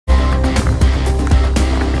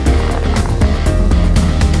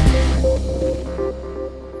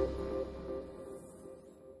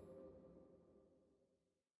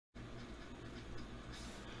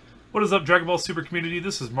What is up, Dragon Ball Super community?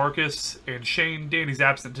 This is Marcus and Shane. Danny's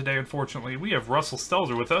absent today, unfortunately. We have Russell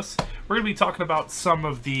Stelzer with us. We're going to be talking about some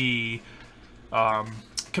of the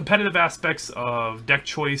competitive aspects of deck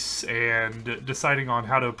choice and deciding on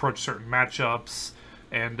how to approach certain matchups.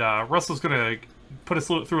 And Russell's going to put us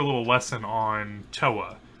through a little lesson on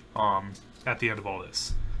Toa at the end of all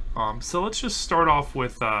this. So let's just start off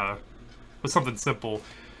with something simple.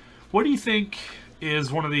 What do you think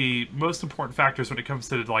is one of the most important factors when it comes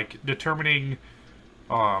to like determining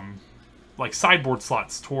like sideboard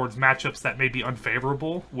slots towards matchups that may be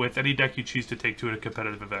unfavorable with any deck you choose to take to a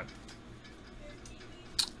competitive event?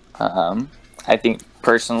 I think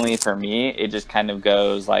personally for me, it just kind of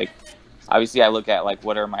goes like, obviously I look at like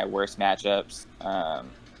what are my worst matchups,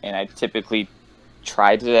 and I typically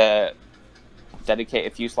try to dedicate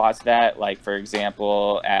a few slots to that. Like for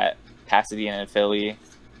example, at Pasadena and Philly,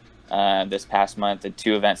 this past month, the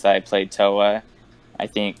two events that I played Toa, I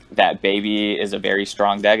think that Baby is a very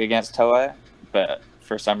strong deck against Toa, but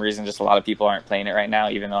for some reason, just a lot of people aren't playing it right now,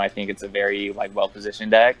 even though I think it's a very like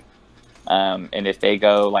well-positioned deck. And if they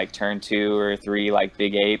go like turn 2 or 3, like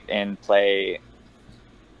Big Ape and play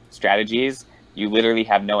strategies, you literally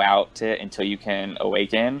have no out to until you can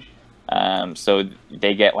awaken. So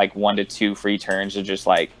they get like 1 to 2 free turns of just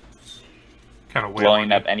like Kind of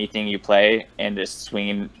blowing up anything you play and just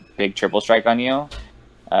swinging big triple strike on you.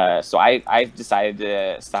 So I've decided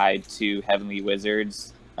to side to Heavenly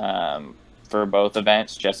Wizards for both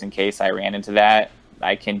events, just in case I ran into that.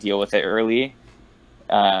 I can deal with it early.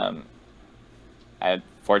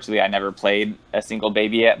 Fortunately, I never played a single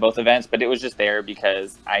Baby at both events, but it was just there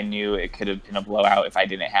because I knew it could have been a blowout if I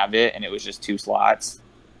didn't have it, and it was just 2 slots.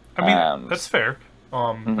 I mean, that's fair.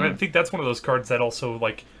 And I think that's one of those cards that also,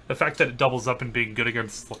 like, the fact that it doubles up and being good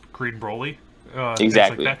against like, Green Broly.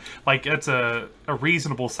 Exactly. Like that's a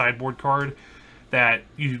reasonable sideboard card that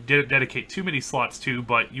you didn't dedicate too many slots to,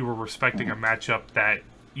 but you were respecting a matchup that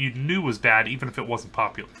you knew was bad, even if it wasn't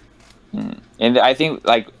popular. And I think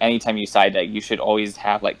like anytime you side deck, you should always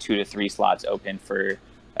have like 2 to 3 slots open for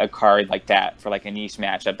a card like that, for like a niche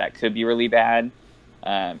matchup that could be really bad.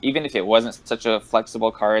 Even if it wasn't such a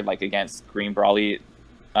flexible card, like against Green Brawly,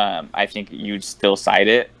 I think you'd still side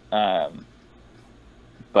it.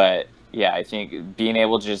 But yeah, I think being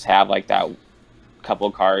able to just have like that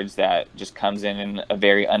couple cards that just comes in a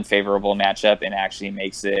very unfavorable matchup and actually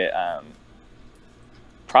makes it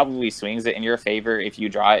probably swings it in your favor if you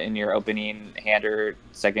draw it in your opening hand or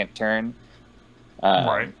second turn.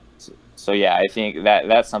 Right. So yeah, I think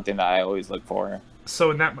that's something that I always look for.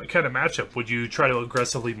 So in that kind of matchup, would you try to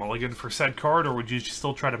aggressively mulligan for said card, or would you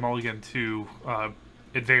still try to mulligan to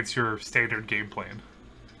advance your standard game plan?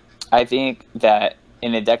 I think that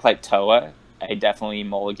in a deck like Toa, I definitely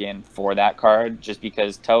mulligan for that card, just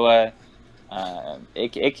because Toa,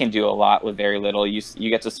 it can do a lot with very little. You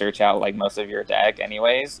get to search out like most of your deck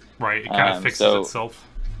anyways. Right, it kind of fixes itself.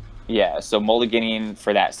 Yeah, so mulliganing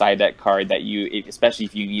for that side deck card that especially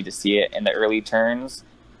if you need to see it in the early turns,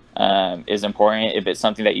 is important. If it's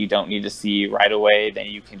something that you don't need to see right away, then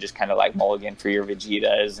you can just kind of like mulligan for your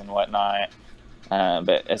Vegetas and whatnot.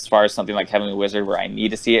 But as far as something like Heavenly Wizard where I need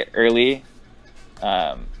to see it early,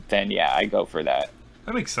 then yeah, I go for that.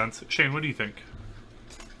 That makes sense. Shane, what do you think?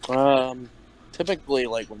 Typically,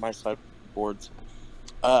 like with my sideboards,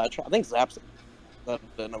 I think Zap's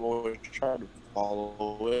and I've always tried to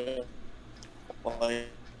follow it. Like,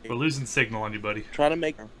 We're losing signal on you, buddy. try to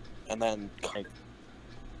make, and then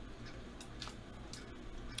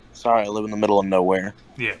sorry, I live in the middle of nowhere.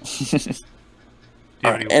 Yeah.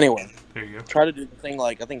 All right, anyway, There you go. try to do the thing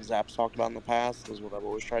like I think Zap's talked about in the past. Is what I've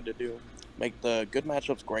always tried to do. Make the good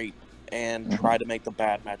matchups great, and try to make the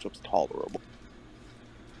bad matchups tolerable.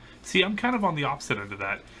 See, I'm kind of on the opposite end of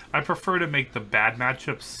that. I prefer to make the bad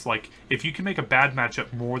matchups, like, if you can make a bad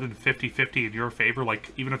matchup more than 50-50 in your favor,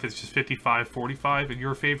 like, even if it's just 55-45 in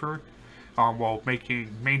your favor, while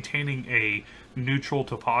maintaining a neutral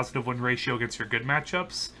to positive win ratio against your good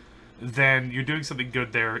matchups, then you're doing something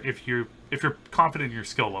good there if you're confident in your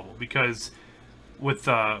skill level. Because with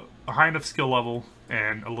a high enough skill level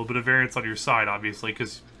and a little bit of variance on your side, obviously,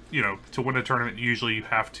 because you know, to win a tournament, usually you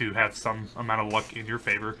have to have some amount of luck in your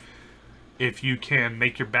favor. If you can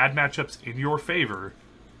make your bad matchups in your favor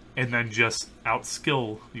and then just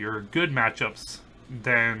outskill your good matchups,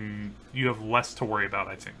 then you have less to worry about,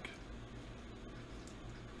 I think.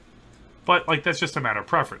 But like that's just a matter of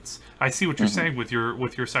preference. I see what you're saying with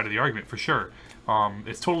your side of the argument for sure.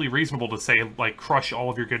 It's totally reasonable to say like crush all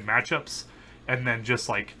of your good matchups and then just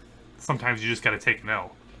like sometimes you just got to take an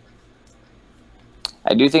L.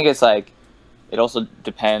 I do think it's like it also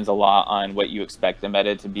depends a lot on what you expect the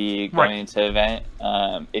meta to be going Right. into the event.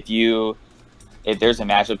 If there's a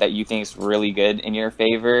matchup that you think is really good in your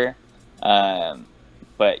favor,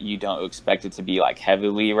 but you don't expect it to be like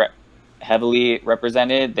heavily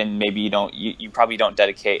represented, then maybe you probably don't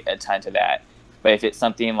dedicate a ton to that. But if it's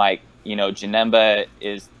something like, Janemba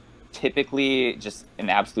is typically just an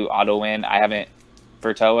absolute auto win.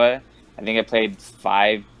 For Toa, I think I played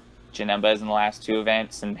 5 Janembas in the last 2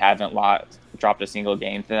 events and haven't dropped a single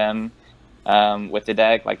game to them with the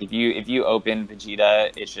deck. Like if you open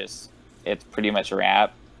Vegeta, it's pretty much a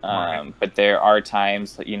wrap. Right. But there are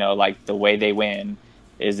times, like the way they win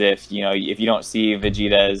is if you don't see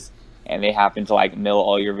Vegetas and they happen to like mill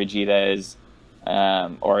all your Vegetas,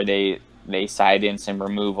 or they side in some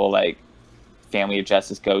removal like Family of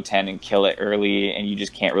Justice Goten and kill it early, and you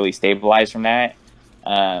just can't really stabilize from that.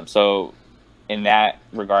 So in that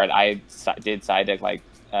regard, I did side deck like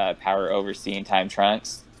Power Overseeing Time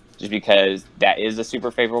Trunks, just because that is a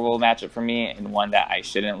super favorable matchup for me and one that I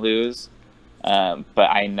shouldn't lose. But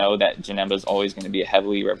I know that Janemba is always going to be a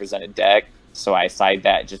heavily represented deck, so I side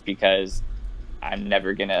that just because I'm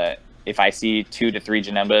never going to... If I see 2 to 3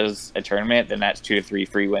 Janembas a tournament, then that's 2 to 3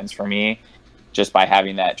 free wins for me, just by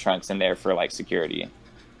having that Trunks in there for like security.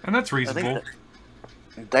 And that's I reasonable. think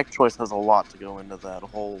that deck choice has a lot to go into that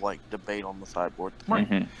whole like debate on the sideboard. Right.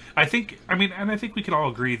 Mm-hmm. I think we can all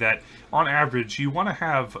agree that on average you want to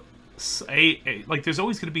have like there's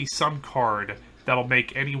always going to be some card that'll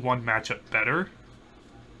make any one matchup better.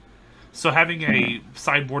 So having a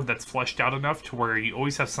sideboard that's fleshed out enough to where you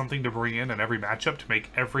always have something to bring in every matchup to make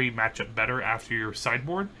every matchup better after your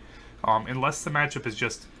sideboard, unless the matchup is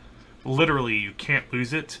just literally you can't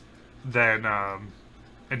lose it, then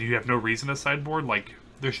and you have no reason to sideboard, like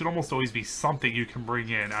there should almost always be something you can bring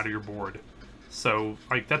in out of your board. So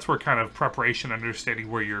like that's where kind of preparation,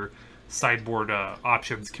 understanding where your sideboard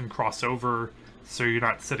options can cross over, so you're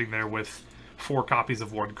not sitting there with 4 copies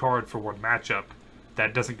of one card for one matchup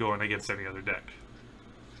that doesn't go in against any other deck.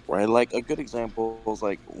 Right, like a good example was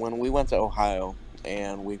like when we went to Ohio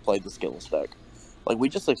and we played the Skills deck. Like we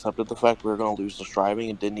just accepted the fact we were going to lose to Striving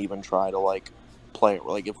and didn't even try to like play it.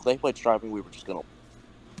 Like if they played Striving, we were just going to...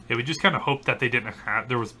 Yeah, we just kind of hoped that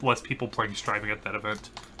there was less people playing Striving at that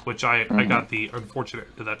event, which I got the unfortunate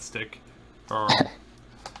end of that stick.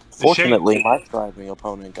 Fortunately, my Striving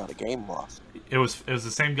opponent got a game loss. It was the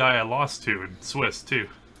same guy I lost to in Swiss too.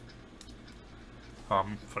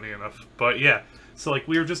 Funny enough, but yeah. So like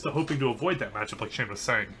we were just hoping to avoid that matchup, like Shane was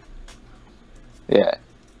saying. Yeah.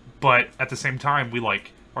 But at the same time, we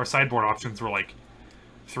our sideboard options were like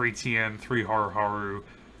 3 TN, 3 Haru,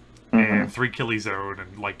 and 3 Killy Zone,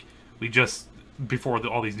 and like we just before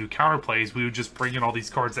all these new counterplays, we would just bring in all these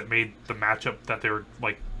cards that made the matchup that they were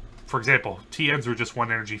like. For example, TNs were just 1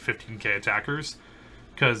 energy 15k attackers,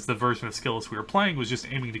 because the version of Skillless we were playing was just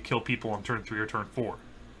aiming to kill people on turn 3 or turn 4.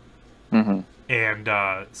 And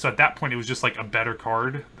so at that point, it was just like a better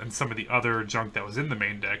card than some of the other junk that was in the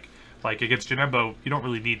main deck. Like against Janemba, you don't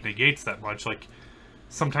really need negates that much. Like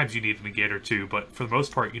sometimes you need a negate or 2, but for the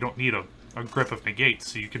most part, you don't need a grip of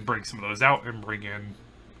negates. So you can bring some of those out and bring in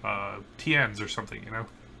TNs or something,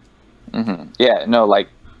 Yeah, no, like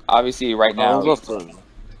obviously right now.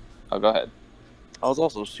 Oh, go ahead. I was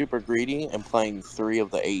also super greedy and playing 3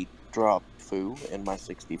 of the 8 drop Fu in my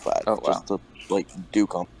 65 just to like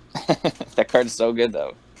duke them. That card's so good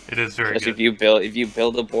though. It is very good. If you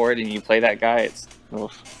build a board and you play that guy, it's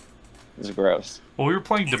gross. Well, we were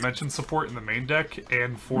playing Dimension Support in the main deck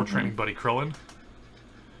and 4 Training Buddy Krillin.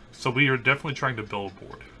 So we are definitely trying to build a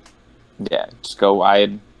board. Yeah, just go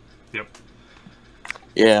wide. Yep.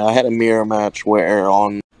 Yeah, I had a mirror match where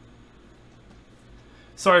on...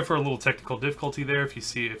 Sorry for a little technical difficulty there.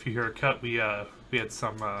 If you hear a cut, we had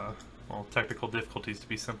some technical difficulties, to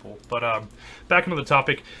be simple. But back into the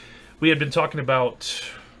topic, we had been talking about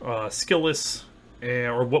Skillless,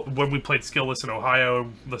 when we played Skillless in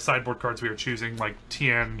Ohio, the sideboard cards we were choosing, like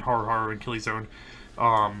Tien, Haru, and Killy Zone,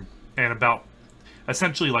 and about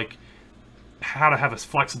essentially like how to have a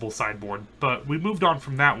flexible sideboard. But we moved on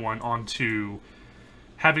from that one onto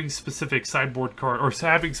having specific sideboard card, or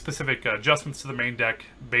having specific adjustments to the main deck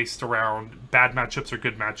based around bad matchups or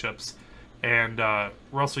good matchups. And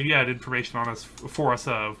Russell, you had information on us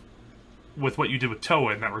with what you did with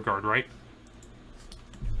Toa in that regard, right?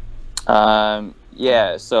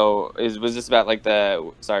 Yeah. So was this about like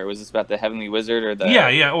was this about the Heavenly Wizard or the?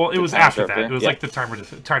 Yeah. Well, it was after that. It was like the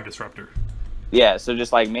time disruptor. Yeah. So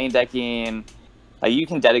just like main decking, like you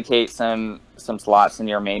can dedicate some slots in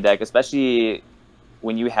your main deck, especially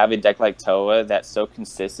when you have a deck like Toa that's so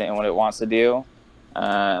consistent in what it wants to do.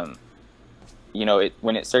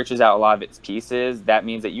 when it searches out a lot of its pieces, that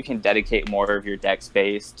means that you can dedicate more of your deck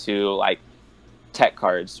space to like tech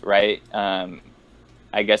cards, right?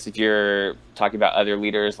 I guess if you're talking about other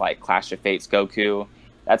leaders like Clash of Fates Goku,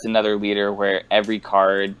 that's another leader where every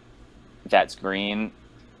card that's green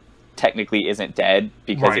technically isn't dead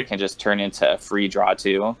because it can just turn into a free draw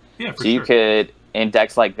too. Yeah, for so you could, in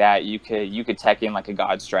decks like that, you could tech in like a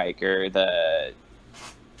God Striker, the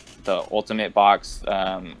Ultimate Box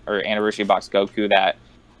or Anniversary Box Goku that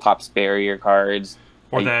pops barrier cards.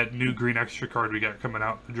 Or that new green extra card we got coming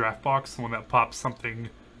out, the draft box, the one that pops something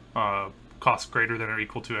cost greater than or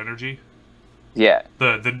equal to energy. Yeah.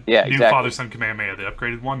 The new exactly. Father-Son Kamehameha, the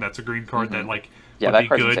upgraded one, that's a green card that would that be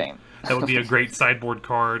card's good. insane. That would be a great sideboard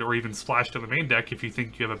card, or even splashed in the main deck if you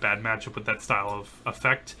think you have a bad matchup with that style of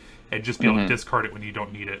effect, and just be able to discard it when you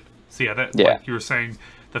don't need it. So like you were saying,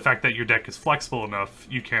 the fact that your deck is flexible enough,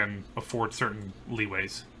 you can afford certain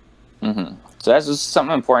leeways. So that's just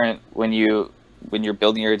something important when you're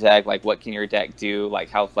building your deck. Like, what can your deck do? Like,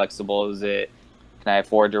 how flexible is it? Can I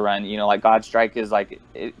afford to run? Like God Strike is like,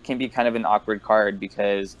 it can be kind of an awkward card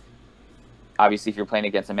because obviously if you're playing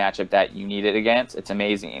against a matchup that you need it against, it's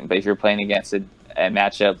amazing. But if you're playing against a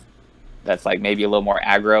matchup that's like maybe a little more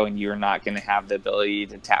aggro and you're not going to have the ability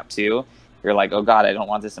to tap 2, you're like, oh god, I don't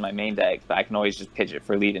want this in my main deck, but I can always just pitch it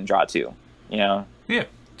for lead and draw 2. Yeah,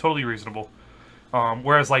 totally reasonable.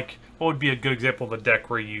 Whereas, like, what would be a good example of a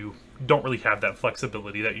deck where you don't really have that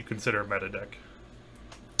flexibility that you consider a meta deck?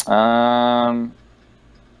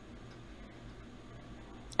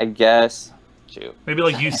 I guess, maybe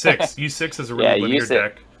like U6. U6 is a really linear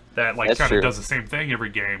deck that like kind of does the same thing every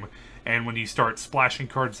game. And when you start splashing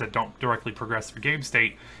cards that don't directly progress their game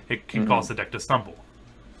state, it can cause the deck to stumble.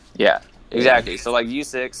 Yeah, exactly. So like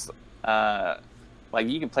U6, like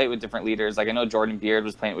you can play it with different leaders. Like I know Jordan Beard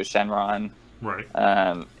was playing it with Shenron. Right.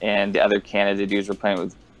 And the other Canada dudes were playing it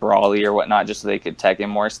with Brawly or whatnot just so they could tech in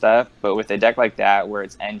more stuff. But with a deck like that where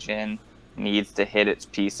its engine needs to hit its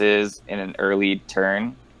pieces in an early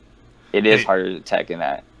turn, it is harder to tech in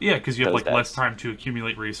that. Yeah, because you have like decks. less time to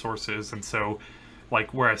accumulate resources, and so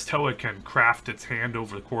like whereas Toa can craft its hand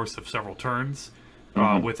over the course of several turns,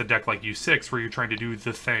 with a deck like U6 where you're trying to do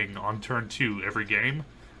the thing on turn 2 every game,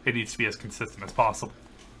 it needs to be as consistent as possible.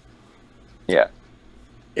 Yeah.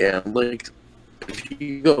 Yeah, like if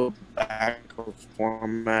you go back or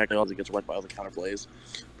format, it also gets wrecked by other counterplays.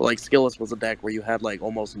 But like Skillless was a deck where you had like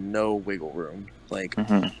almost no wiggle room. Like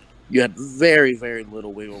you had very, very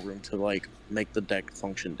little wiggle room to like make the deck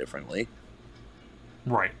function differently.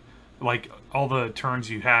 Right. Like all the turns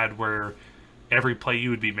you had where every play you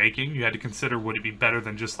would be making, you had to consider would it be better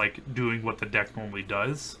than just like doing what the deck normally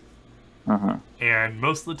does. And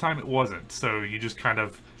most of the time it wasn't. So you just kind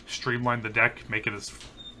of streamlined the deck, make it as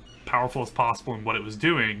powerful as possible in what it was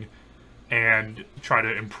doing, and try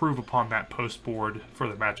to improve upon that post board for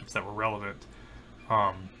the matchups that were relevant.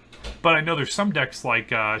 But I know there's some decks like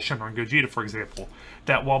Shenron Gogeta, for example,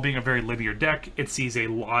 that while being a very linear deck, it sees a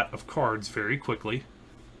lot of cards very quickly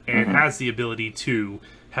and has the ability to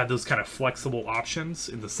have those kind of flexible options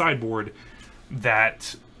in the sideboard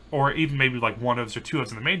that, or even maybe like one ofs or two ofs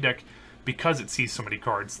in the main deck, because it sees so many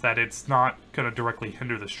cards that it's not going to directly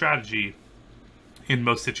hinder the strategy in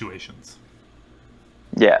most situations.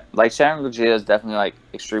 Yeah, like Shenron Gogeta is definitely like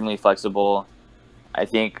extremely flexible. I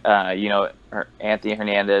think, Anthony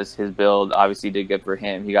Hernandez, his build obviously did good for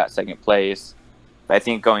him. He got second place. But I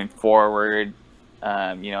think going forward,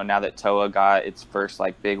 now that Toa got its first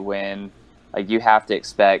like big win, like you have to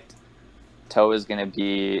expect Toa's going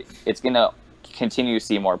to continue to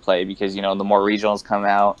see more play because, the more regionals come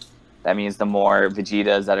out, that means the more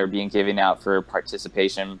Vegetas that are being given out for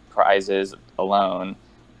participation prizes alone.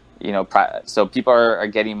 So people are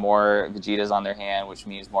getting more Vegetas on their hand, which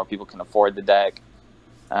means more people can afford the deck.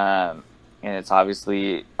 And it's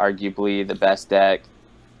obviously arguably the best deck,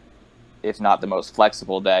 if not the most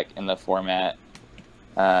flexible deck in the format.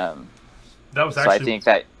 That was actually. So I think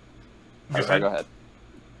that. Go ahead.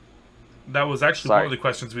 That was actually one of the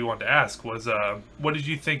questions we wanted to ask. Was what did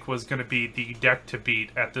you think was going to be the deck to beat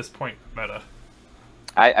at this point in meta?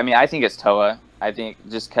 I think it's Toa. I think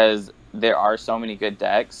just because there are so many good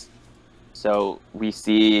decks, so we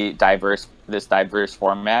see this diverse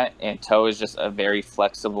format, and Toa is just a very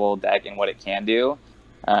flexible deck in what it can do.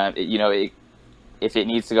 If it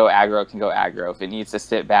needs to go aggro, it can go aggro. If it needs to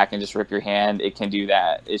sit back and just rip your hand, it can do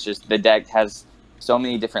that. It's just the deck has so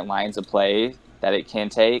many different lines of play that it can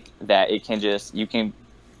take that you can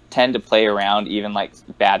tend to play around even like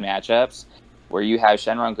bad matchups where you have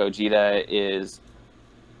Shenron Gogeta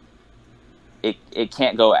it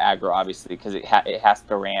can't go aggro obviously because it has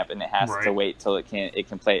to ramp and it has to wait till it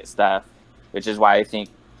can play its stuff. which is why I think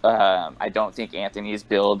I don't think Anthony's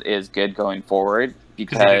build is good going forward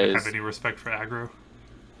Because he didn't have because any respect for aggro.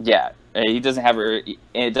 yeah, he doesn't have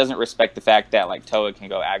it doesn't respect the fact that like Toa can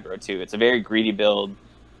go aggro too. It's a very greedy build.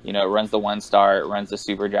 You know, it runs the 1-star, it runs the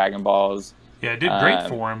Super Dragon Balls. Yeah, it did great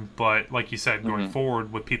for him, but like you said, going Mm-hmm.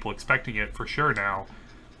 forward with people expecting it for sure now,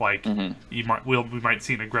 like Mm-hmm. we might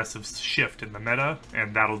see an aggressive shift in the meta,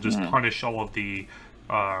 and that'll just Mm-hmm. punish all of the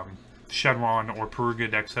Shenron or Peruga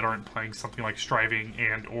decks that aren't playing something like Striving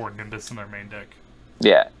and or Nimbus in their main deck.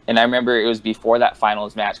 Yeah, and I remember it was before that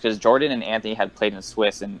finals match because Jordan and Anthony had played in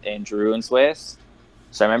Swiss and Drew in Swiss.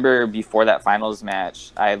 So I remember before that finals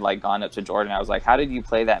match, I had like gone up to Jordan. I was like, "How did you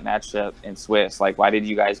play that matchup in Swiss? Like, why did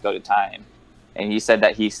you guys go to time?" And he said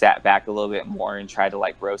that he sat back a little bit more and tried to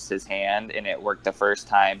like roast his hand, and it worked the first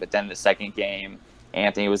time. But then the second game,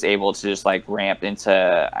 Anthony was able to just like ramp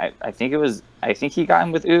into. I think he got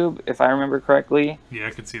him with Oob, if I remember correctly. Yeah, I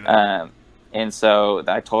could see that. And so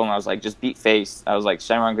I told him, I was like, just beat face. I was like,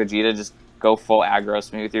 Shenron Gogeta, just go full aggro,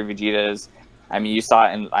 smooth your Vegetas. I mean, you saw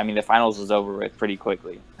it, and I mean, the finals was over with pretty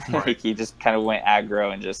quickly. Right. Like, he just kind of went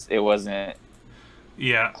aggro, and just it wasn't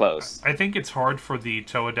Yeah, close. I think it's hard for the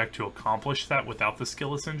Toa deck to accomplish that without the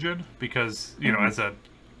Skilless engine because, you know, as a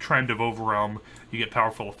trend of Overwhelm, you get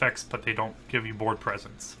powerful effects, but they don't give you board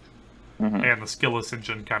presence. And the Skilless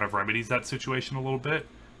engine kind of remedies that situation a little bit.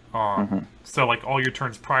 So, like, all your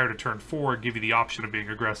turns prior to turn 4 give you the option of being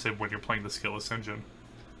aggressive when you're playing the Skilless engine.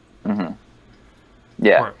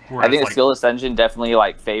 Yeah, Whereas, I think the like, Skilless engine definitely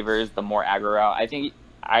like favors the more aggro route. I think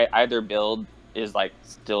either build is like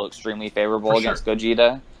still extremely favorable For against sure.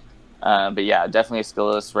 Gogeta. But yeah, definitely a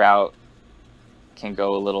Skilless route can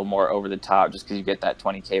go a little more over the top just because you get that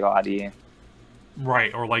 20k body.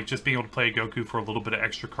 Right, or like just being able to play Goku for a little bit of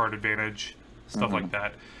extra card advantage, stuff like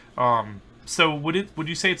that. So would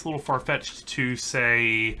you say it's a little far-fetched to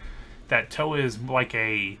say that Toa is like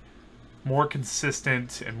a more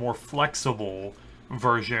consistent and more flexible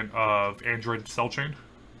version of Android Cell Chain?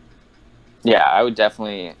 Yeah, I would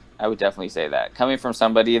definitely say that. Coming from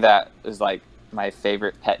somebody that is like my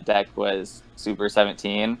favorite pet deck was Super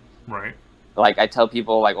 17. Right. Like I tell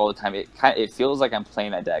people like all the time, it feels like I'm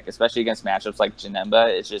playing that deck, especially against matchups like Janemba.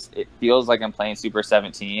 It feels like I'm playing Super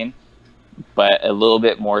 17, but a little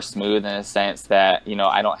bit more smooth in a sense that, you know,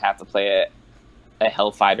 I don't have to play a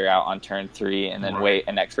Hellfighter out on turn 3 and then wait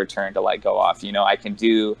an extra turn to like go off. You know, I can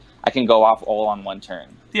go off all on one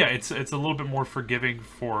turn. Yeah, it's a little bit more forgiving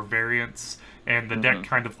for variance, and the deck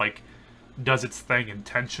kind of like does its thing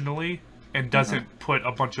intentionally and doesn't put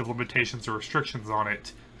a bunch of limitations or restrictions on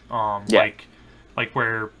it. Like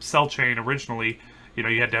where Cell Chain originally, you know,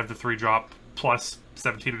 you had to have the 3-drop plus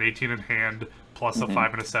 17 and 18 in hand plus a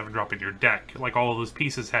 5 and a 7-drop in your deck. Like all of those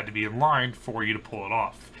pieces had to be in line for you to pull it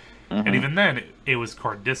off. And even then, it was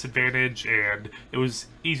card disadvantage, and it was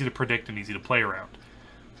easy to predict and easy to play around.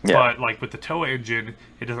 Yeah. But like with the Toa engine,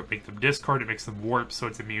 it doesn't make them discard; it makes them warp, so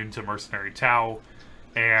it's immune to Mercenary Tau,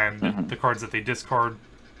 and the cards that they discard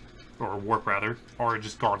or warp rather are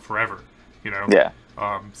just gone forever. You know. Yeah.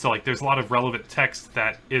 So like, there's a lot of relevant text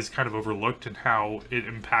that is kind of overlooked in how it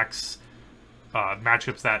impacts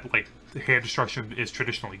matchups that like hand destruction is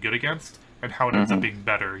traditionally good against, and how it ends up being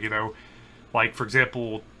better. You know, like for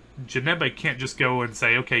example, Janemba can't just go and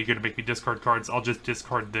say, okay, you're going to make me discard cards, I'll just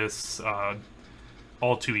discard this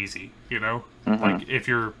all too easy, you know? Like, if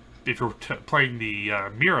you're playing the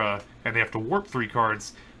Mira and they have to warp 3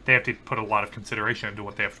 cards, they have to put a lot of consideration into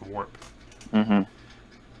what they have to warp.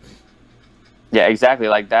 Yeah, exactly.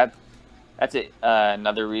 Like, that's it.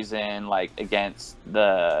 Another reason, like, against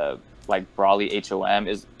the, like, Brawly HOM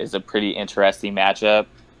is a pretty interesting matchup.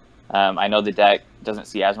 I know the deck doesn't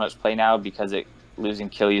see as much play now because losing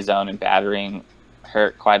Killy Zone and battering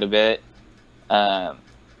hurt quite a bit.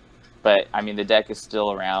 But I mean, the deck is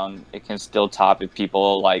still around. It can still top if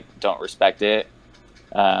people like don't respect it.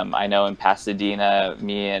 I know in Pasadena,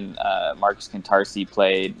 me and Marcus Cantarsi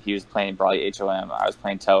played. He was playing Brawly HOM. I was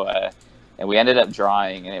playing Toa, and we ended up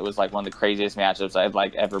drawing. And it was like one of the craziest matchups I've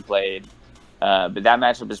like ever played. But that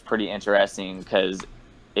matchup is pretty interesting because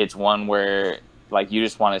it's one where like you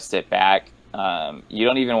just want to sit back. You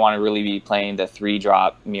don't even want to really be playing the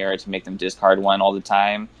 3-drop Mirror to make them discard 1 all the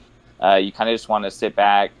time. You kind of just want to sit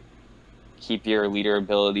back, keep your leader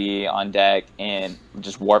ability on deck, and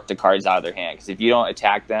just warp the cards out of their hand. Because if you don't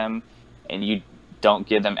attack them and you don't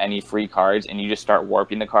give them any free cards and you just start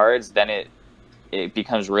warping the cards, then it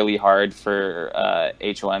becomes really hard for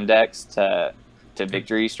HOM decks to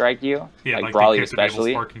victory strike you. Yeah, like Brawly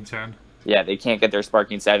especially. Sparking 10. Yeah, they can't get their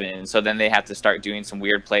Sparking 7, and so then they have to start doing some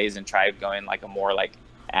weird plays and try going like a more like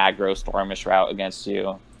aggro Stormish route against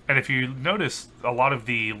you. And if you notice, a lot of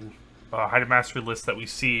the Hide Mastery lists that we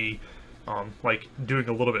see, like doing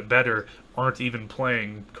a little bit better, aren't even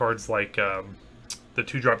playing cards like the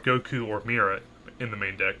 2-drop Goku or Mira in the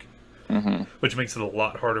main deck, which makes it a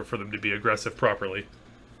lot harder for them to be aggressive properly.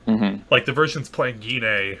 Like the versions playing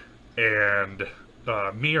Gine and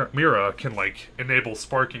Mira can like enable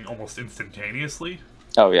sparking almost instantaneously.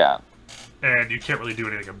 Oh yeah. And you can't really do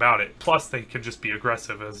anything about it. Plus, they can just be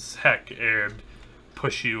aggressive as heck and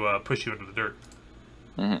push you into the dirt.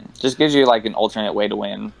 Just gives you like an alternate way to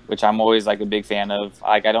win, which I'm always like a big fan of.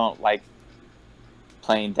 Like I don't like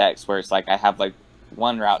playing decks where it's like I have like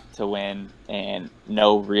one route to win and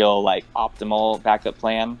no real like optimal backup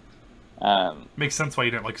plan. Makes sense why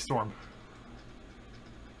you didn't like Storm.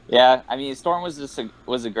 Yeah, I mean Storm was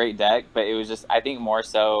was a great deck, but it was just I think more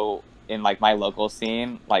so in like my local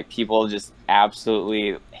scene, like people just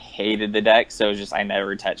absolutely hated the deck, so it was just I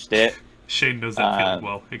never touched it. Shane knows that feeling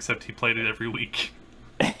well, except he played it every week.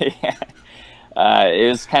 Yeah. It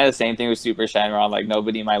was kind of the same thing with Super Shenron. Like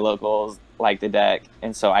nobody in my locals liked the deck,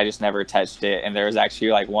 and so I just never touched it. And there was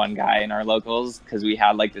actually like one guy in our locals because we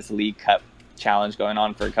had like this League Cup challenge going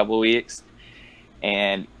on for a couple of weeks,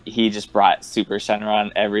 and he just brought Super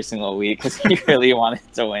Shenron every single week because he really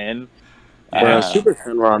wanted to win. Super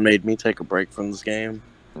Shenron made me take a break from this game.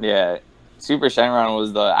 Yeah, Super Shenron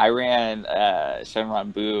was I ran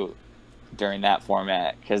Shenron Boo during that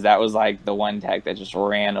format because that was like the one deck that just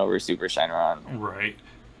ran over Super Shenron. Right.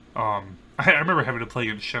 I remember having to play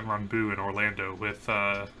against Shenron Boo in Orlando with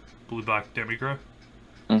Blue Black Demigra.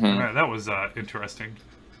 That was interesting.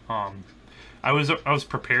 I was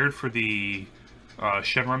prepared for the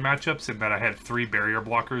Shenron matchups in that I had 3 barrier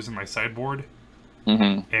blockers in my sideboard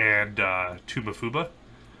and 2 Mafuba.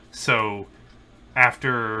 So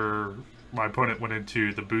after my opponent went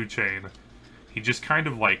into the Boo chain, he just kind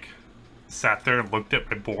of like sat there and looked at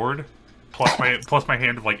my board plus my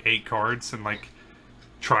hand of like 8 cards and like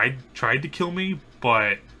tried to kill me,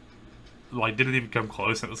 but like didn't even come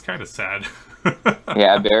close. It was kind of sad.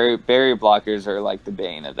 Yeah, barrier blockers are like the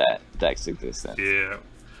bane of that deck's existence. Yeah,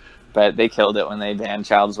 but they killed it when they banned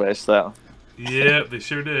Child's Wish, though. Yeah, they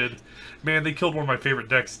sure did. Man, they killed one of my favorite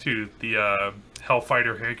decks too, the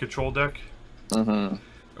Hellfighter hand control deck.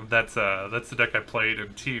 That's the deck I played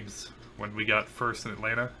in teams when we got first in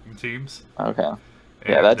Atlanta in teams. Okay. And,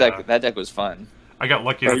 yeah, that deck was fun. I got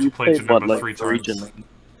lucky enough to play Janemba like 3 times.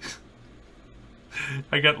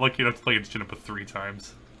 I got lucky enough to play against Janemba 3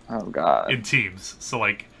 times. Oh god. In teams. So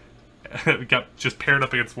like got just paired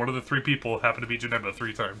up against one of the 3 people, happened to be Janemba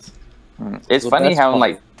 3 times. It's funny how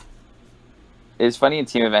it's funny in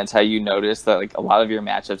team events how you notice that like a lot of your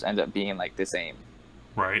matchups end up being like the same.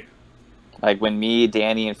 Right. Like when me,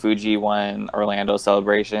 Danny, and Fuji won Orlando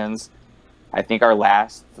Celebrations, I think our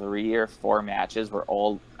last 3 or 4 matches were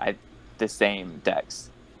all the same decks.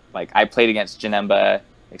 Like I played against Janemba,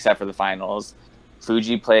 except for the finals.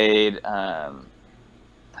 Fuji played, I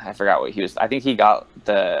forgot what he was. I think he got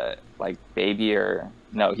the like baby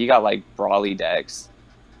he got like Brawly decks,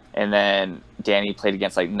 and then Danny played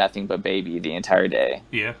against like nothing but baby the entire day.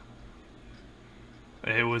 Yeah.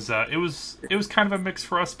 It was kind of a mix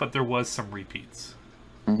for us, but there was some repeats.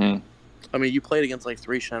 I mean, you played against like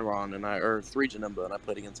 3 Shenron or 3 Janemba, and I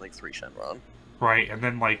played against like 3 Shenron. Right, and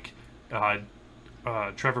then like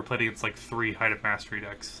Trevor played against like 3 Height of Mastery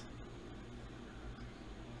decks.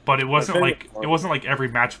 But it wasn't like every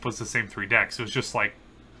matchup was the same 3 decks. It was just like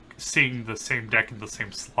seeing the same deck in the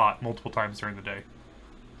same slot multiple times during the day.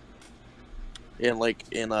 And like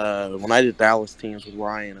when I did Dallas teams with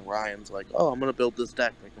Ryan, and Ryan's like, "Oh, I'm gonna build this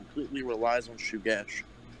deck that completely relies on Shugesh,"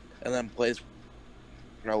 and then plays,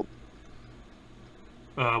 what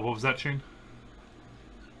was that, Shane?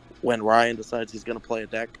 When Ryan decides he's gonna play a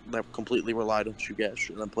deck that completely relied on Shugesh,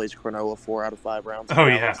 and then plays Cronoa 4 out of 5 rounds. Oh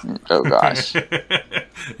yeah. Oh gosh.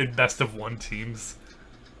 In best of 1 teams.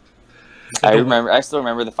 I still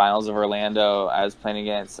remember the finals of Orlando. I was playing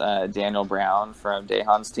against Daniel Brown from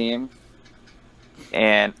Dahan's team.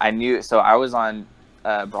 And I knew, so I was on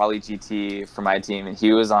Brawly GT for my team, and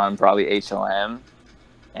he was on Brawly HOM.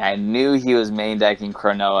 And I knew he was main decking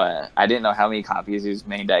Cronoa. I didn't know how many copies he was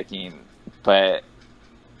main decking, but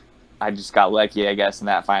I just got lucky, I guess, in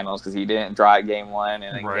that finals because he didn't draw it game 1,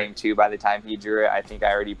 and then game 2, by the time he drew it, I think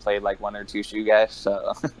I already played like 1 or 2 Shugesh.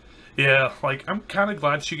 So yeah, like I'm kind of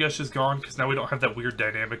glad Shugesh is gone because now we don't have that weird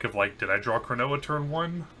dynamic of like, did I draw Cronoa turn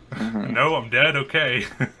 1? No, I'm dead. Okay.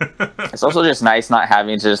 It's also just nice not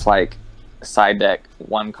having to just like side deck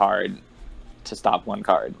 1 card to stop 1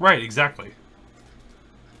 card. Right, exactly.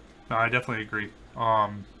 No, I definitely agree.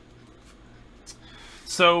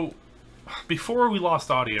 So before we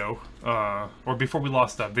lost audio, or before we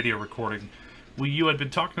lost video recording, you had been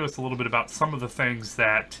talking to us a little bit about some of the things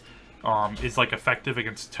that is like effective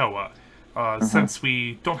against Toa. Since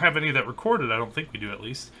we don't have any of that recorded, I don't think we do at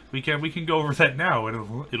least. We can go over that now,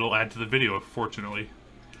 and it'll add to the video. Fortunately,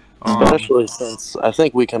 Especially since I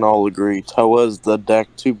think we can all agree Toa's the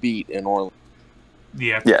deck to beat in Orlando.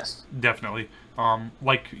 yeah, Yes. definitely.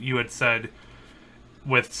 Like you had said,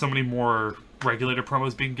 with so many more regulator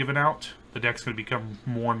promos being given out, the deck's going to become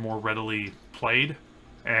more and more readily played.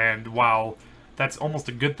 And while that's almost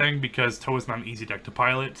a good thing because Toa's not an easy deck to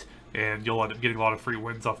pilot, and you'll end up getting a lot of free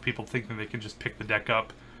wins off people thinking they can just pick the deck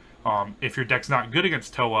up. If your deck's not good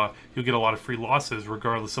against Toa, you'll get a lot of free losses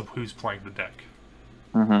regardless of who's playing the deck.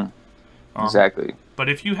 Exactly. But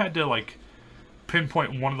if you had to like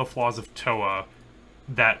pinpoint one of the flaws of Toa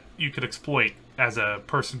that you could exploit as a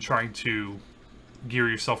person trying to gear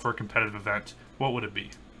yourself for a competitive event, what would it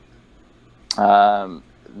be?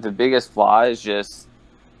 The biggest flaw is just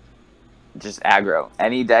aggro.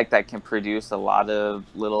 Any deck that can produce a lot of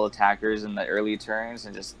little attackers in the early turns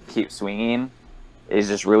and just keep swinging is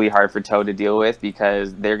just really hard for Toa to deal with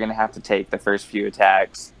because they're going to have to take the first few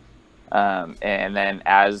attacks. And then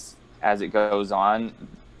as it goes on,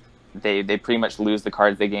 they pretty much lose the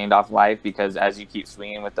cards they gained off life because as you keep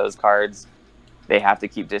swinging with those cards, they have to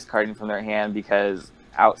keep discarding from their hand because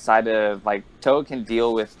outside of, like, Toa can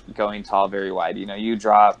deal with going tall very wide. You know, you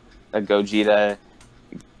drop a Gogeta,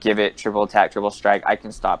 give it triple attack, triple strike, I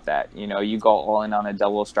can stop that. You know, you go all in on a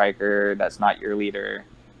double striker that's not your leader,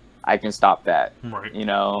 I can stop that. Right. You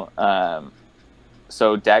know,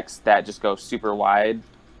 so decks that just go super wide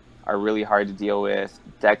are really hard to deal with.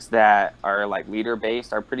 Decks that are like leader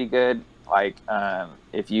based are pretty good. Like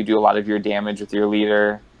if you do a lot of your damage with your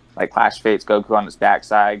leader, like Clash Fates Goku on its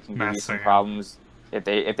backside can give you some problems. If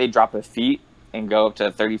they drop a feat and go up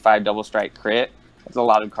to 35 double strike crit, there's a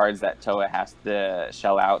lot of cards that Toa has to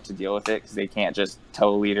shell out to deal with it because they can't just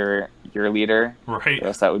Toa leader your leader. Right.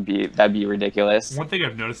 Yes, that'd be ridiculous. One thing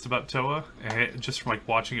I've noticed about Toa, and just from like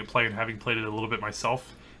watching it play and having played it a little bit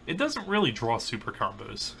myself, it doesn't really draw super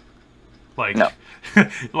combos. Like, no.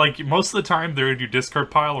 Like most of the time they're in your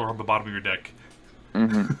discard pile or on the bottom of your deck.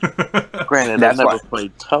 Granted, I never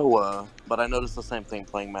played Toa, but I noticed the same thing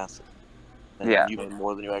playing Massive. Yeah. You have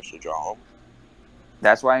more than you actually draw them.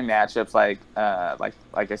 That's why matchups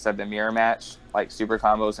like I said, the mirror match, like super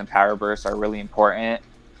combos and power bursts are really important.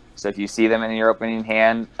 So if you see them in your opening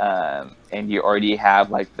hand, and you already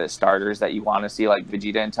have like the starters that you want to see, like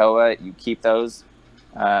Vegeta and Toa, you keep those,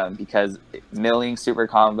 because milling super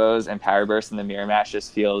combos and power bursts in the mirror match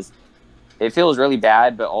just feels really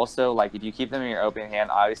bad. But also, like, if you keep them in your opening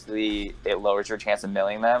hand, obviously it lowers your chance of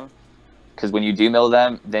milling them. Because when you do mill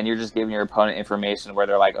them, then you're just giving your opponent information where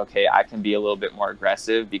they're like, okay, I can be a little bit more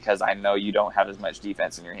aggressive because I know you don't have as much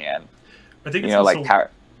defense in your hand. I think it's also... like power.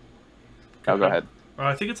 Go ahead.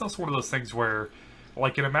 I think it's also one of those things where,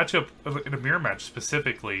 like in a matchup, in a mirror match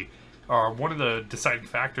specifically, one of the deciding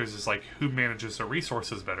factors is like who manages their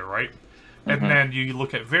resources better, right? And then you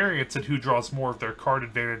look at variants and who draws more of their card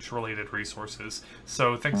advantage related resources.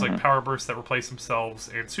 So things like power bursts that replace themselves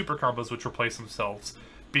and super combos which replace themselves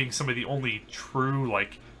being some of the only true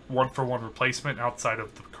like one-for-one replacement outside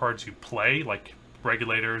of the cards you play, like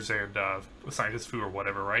regulators and scientist fu or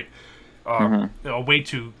whatever, right? A way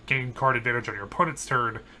to gain card advantage on your opponent's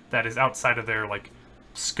turn that is outside of their like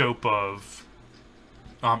scope of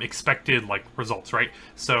expected like results, right?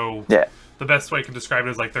 So the best way I can describe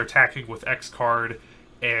it is like they're attacking with X card,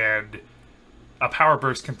 and a power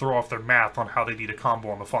burst can throw off their math on how they need a combo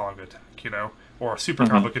on the following attack, you know? Or a super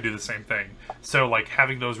combo could do the same thing. So like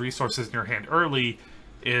having those resources in your hand early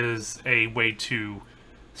is a way to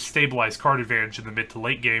stabilize card advantage in the mid to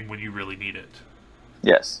late game when you really need it.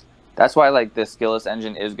 Yes. That's why like the skillless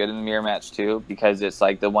engine is good in the mirror match too, because it's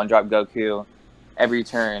like the one drop Goku every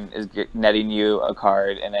turn is netting you a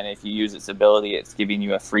card, and then if you use its ability, it's giving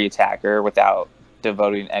you a free attacker without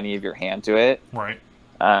devoting any of your hand to it. Right.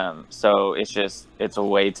 So it's a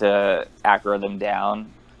way to aggro them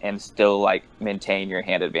down and still like maintain your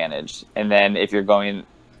hand advantage. And then if you're going,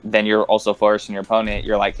 then you're also forcing your opponent.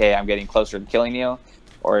 You're like, hey, I'm getting closer to killing you,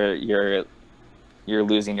 or you're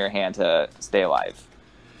losing your hand to stay alive.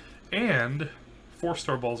 And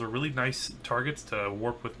 4-star balls are really nice targets to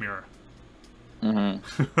warp with mirror. One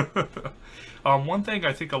thing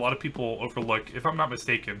I think a lot of people overlook, if I'm not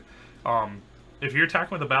mistaken, if you're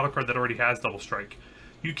attacking with a battle card that already has double strike,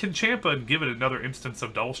 you can Champa and give it another instance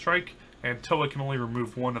of double strike, and Toa can only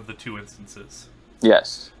remove one of the two instances.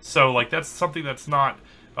 Yes. So like that's something that's not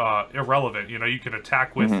irrelevant. You know, you can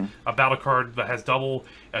attack with a battle card that has double,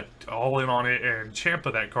 all in on it, and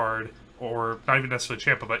Champa that card, or not even necessarily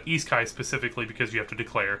Champa, but Isekai specifically, because you have to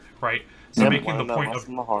declare, right? So making the point of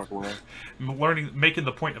the hard way. making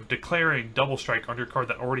the point of declaring double strike on your card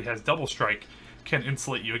that already has double strike can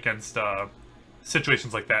insulate you against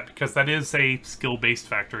situations like that, because that is a skill-based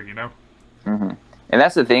factor, you know? Mm-hmm. And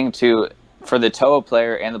that's the thing, too. For the Toa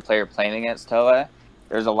player and the player playing against Toa,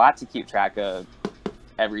 there's a lot to keep track of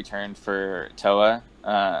every turn for Toa.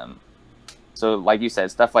 So, like you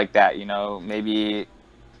said, stuff like that, you know, maybe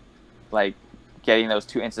like getting those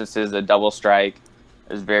 2 instances of double strike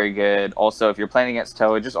is very good. Also, if you're playing against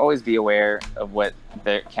Toa, just always be aware of what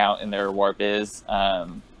their count and their warp is.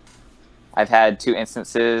 I've had 2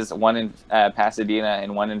 instances, one in Pasadena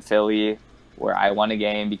and one in Philly, where I won a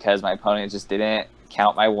game because my opponent just didn't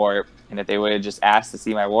count my warp. And if they would have just asked to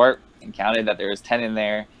see my warp and counted that there was 10 in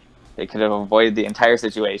there, they could have avoided the entire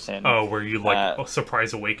situation. Oh, where you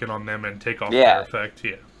surprise awaken on them and take off yeah. their effect,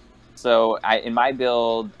 yeah. So in my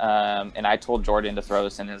build, and I told Jordan to throw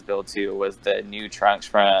this in his build too, was the new Trunks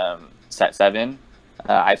from set 7.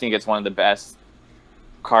 I think it's one of the best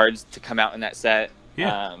cards to come out in that set.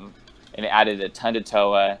 Yeah. And it added a ton to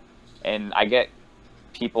Toa. And I get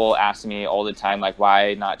people asking me all the time, like,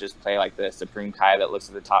 why not just play like the Supreme Kai that looks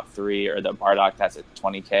at the top 3, or the Bardock that's at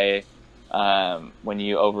 20k when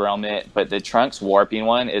you overwhelm it. But the Trunks warping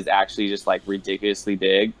one is actually just like ridiculously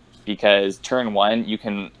big, because turn 1 you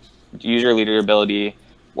can use your leader ability,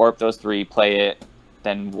 warp those 3, play it,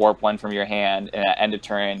 then warp 1 from your hand, and at end of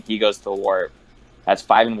turn he goes to the warp. That's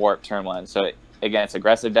 5 in warp turn 1. So against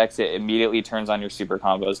aggressive decks, it immediately turns on your super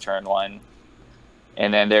combos turn 1.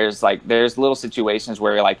 And then there's little situations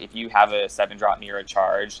where, like, if you have a 7-drop Mira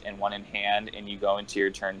charge and 1 in hand, and you go into your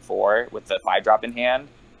turn 4 with the 5-drop in hand,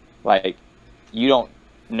 like, you don't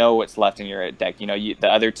know what's left in your deck. You know, the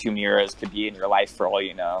other 2 Miras could be in your life for all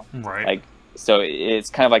you know. Right. Like, so it's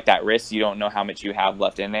kind of like that risk. You don't know how much you have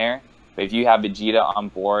left in there. But if you have Vegeta on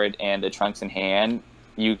board and the Trunks in hand,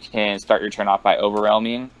 you can start your turn off by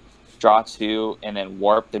overwhelming, draw 2, and then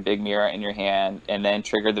warp the big Mira in your hand, and then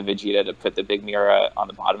trigger the Vegeta to put the big Mira on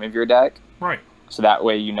the bottom of your deck. Right. So that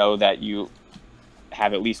way you know that you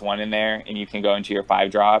have at least 1 in there, and you can go into your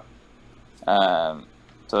 5-drop.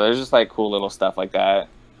 So there's just like cool little stuff like that.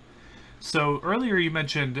 So earlier you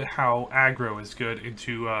mentioned how aggro is good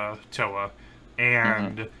into Toa,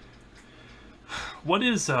 and what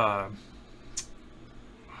is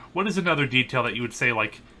another detail that you would say,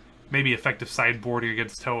 like, maybe effective sideboarding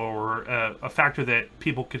against Toa, or a factor that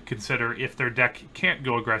people could consider if their deck can't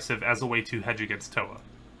go aggressive as a way to hedge against Toa?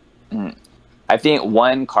 I think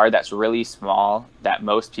one card that's really small that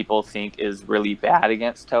most people think is really bad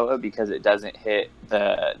against Toa because it doesn't hit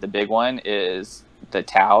the big one is the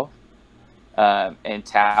Tau. And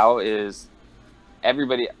Tau is,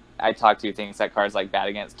 everybody I talk to thinks that card's like bad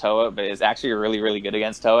against Toa, but it's actually really, really good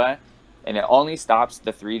against Toa. And it only stops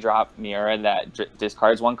the 3-drop Mira that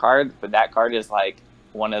discards 1 card, but that card is like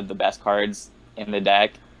one of the best cards in the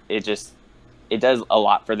deck. It does a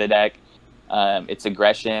lot for the deck. It's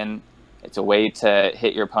aggression. It's a way to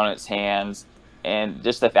hit your opponent's hands, and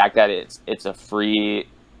just the fact that it's a free.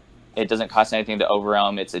 It doesn't cost anything to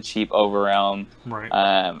overwhelm. It's a cheap overwhelm.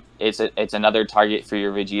 Right. It's another target for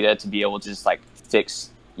your Vegeta to be able to just like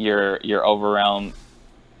fix your overwhelm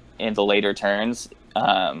in the later turns.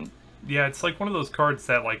 Yeah, it's like one of those cards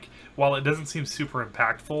that, like, while it doesn't seem super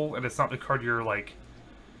impactful, and it's not the card you're like,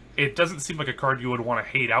 it doesn't seem like a card you would want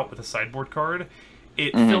to hate out with a sideboard card.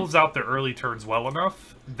 It fills out the early turns well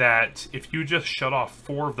enough that if you just shut off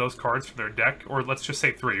 4 of those cards from their deck, or let's just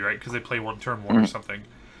say 3, right, because they play turn 1 or something,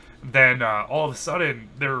 then all of a sudden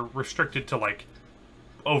they're restricted to like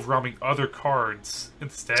overwhelming other cards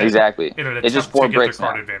instead. Exactly. In an it's just attempt 4 to get bricks their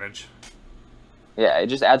card now. advantage. Yeah, it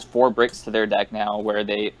just adds 4 bricks to their deck now, where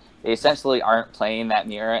they essentially aren't playing that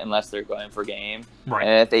Mira unless they're going for game. Right.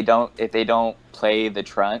 And if they don't play the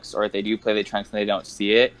Trunks, or if they do play the Trunks and they don't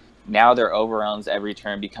see it, now their overwhelms every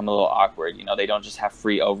turn become a little awkward. You know, they don't just have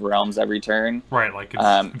free overwhelms every turn. Right, like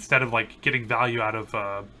instead of like getting value out of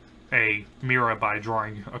a Mira by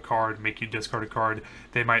drawing a card, make you discard a card,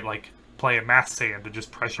 they might like play a Mass Sand to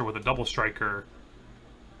just pressure with a double striker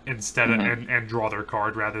instead of, and draw their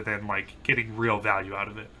card rather than like getting real value out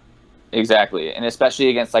of it. Exactly, and especially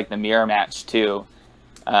against like the mirror match too.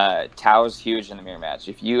 Tau is huge in the mirror match.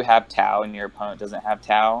 If you have Tau and your opponent doesn't have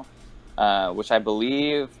Tau, which I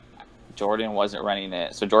believe Jordan wasn't running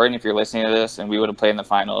it. So Jordan, if you're listening to this and we would have played in the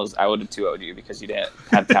finals, I would have 2-0'd you because you didn't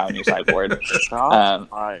have Tau in your sideboard.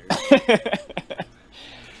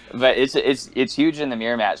 But it's huge in the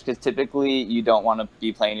mirror match because typically you don't want to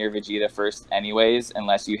be playing your Vegeta first anyways,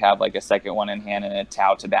 unless you have like a second one in hand and a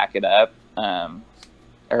Tau to back it up,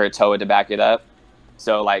 or a Toa to back it up.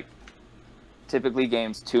 So like typically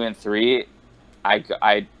games 2 and 3,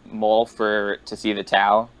 I mull to see the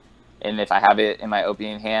Tau. And if I have it in my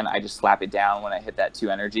opening hand, I just slap it down when I hit that 2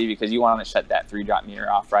 energy, because you want to shut that 3-drop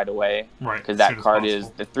mirror off right away. Right. Because that card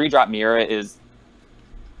the 3-drop mirror is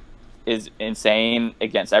insane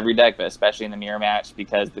against every deck, but especially in the mirror match,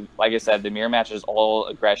 because like I said, the mirror match is all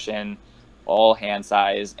aggression, all hand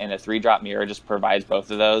size, and a 3-drop mirror just provides both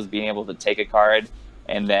of those. Being able to take a card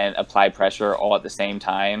and then apply pressure all at the same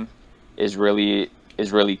time is really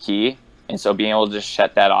key. And so being able to just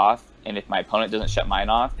shut that off, and if my opponent doesn't shut mine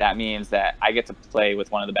off, that means that I get to play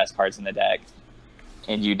with one of the best cards in the deck,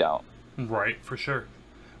 and you don't. Right, for sure.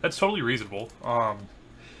 That's totally reasonable.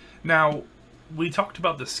 Now, we talked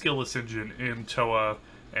about the skillless engine in Toa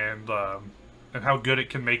and how good it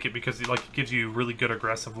can make it, because it gives you really good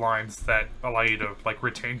aggressive lines that allow you to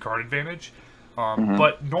retain card advantage.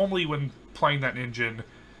 But normally when playing that engine,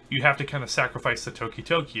 you have to kind of sacrifice the Toki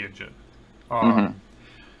Toki engine.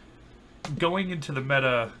 Going into the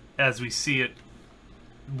meta as we see it,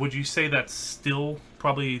 would you say that's still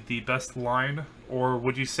probably the best line, or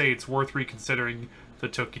would you say it's worth reconsidering the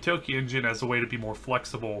Toki Toki engine as a way to be more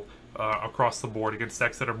flexible across the board against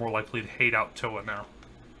decks that are more likely to hate out Toa now?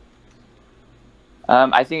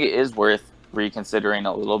 I think it is worth reconsidering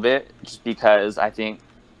a little bit, just because I think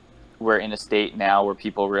we're in a state now where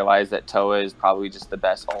people realize that Toa is probably just the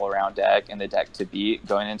best all-around deck and the deck to beat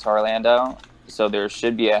going into Orlando. So there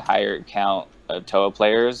should be a higher count of Toa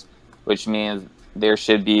players, which means there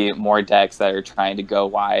should be more decks that are trying to go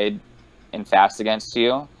wide and fast against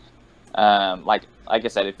you. Like I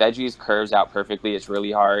said, if Veggies curves out perfectly, it's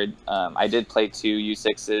really hard. I did play 2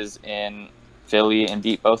 U6s in Philly and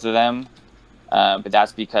beat both of them, but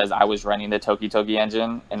that's because I was running the Toki Toki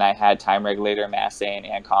engine and I had Time Regulator, Massane,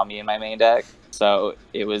 and Kami in my main deck. So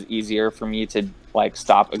it was easier for me to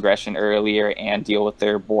stop aggression earlier and deal with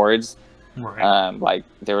their boards. Right.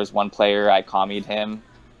 There was one player, I Kami'd him,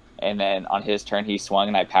 and then on his turn he swung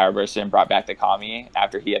and I power bursted and brought back the Kami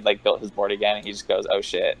after he had built his board again, and he just goes, oh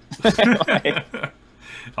shit.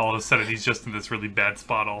 All of a sudden he's just in this really bad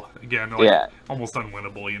spot almost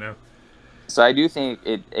unwinnable, you know? So I do think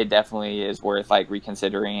it definitely is worth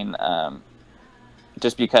reconsidering,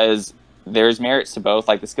 just because there's merits to both.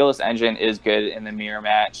 The skillless engine is good in the mirror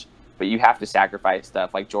match, but you have to sacrifice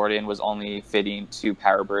stuff. Jordan was only fitting 2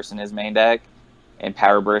 Power Bursts in his main deck, and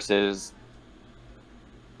Power Burst is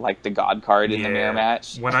the god card in the mirror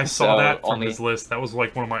match. When I saw that from his list, that was one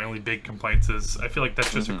of my only big complaints. Is I feel like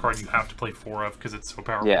that's just a card you have to play 4 of because it's so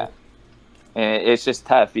powerful. Yeah, and it's just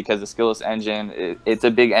tough because the skillless engine, it's a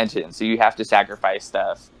big engine, so you have to sacrifice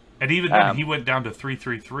stuff. And even then, he went down to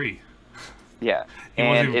 3/3/3. Yeah, he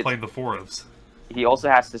wasn't even playing the 4s. He also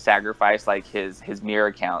has to sacrifice his mirror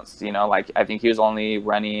accounts. I think he was only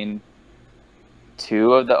running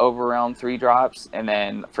 2 of the Overrealm 3-drops, and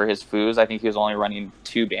then for his foos, I think he was only running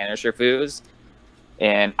 2 Banisher foos.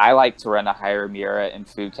 And I like to run a higher mirror and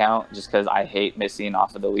food count just because I hate missing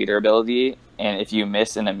off of the leader ability. And if you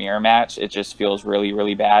miss in a mirror match, it just feels really,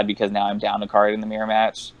 really bad because now I'm down a card in the mirror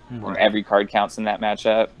match. Right. And every card counts in that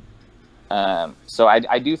matchup. So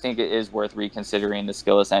I do think it is worth reconsidering the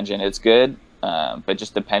skillless engine. It's good. But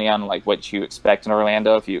just depending on what you expect in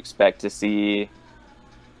Orlando, if you expect to see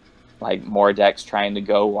more decks trying to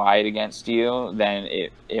go wide against you, then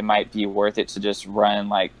it might be worth it to just run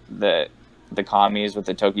the Kamis with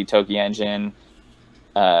the Toki Toki engine,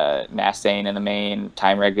 Massane in the main,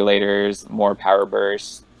 Time Regulators, more Power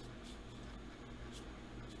Bursts.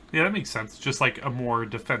 Yeah, that makes sense. Just a more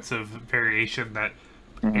defensive variation that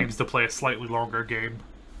aims to play a slightly longer game.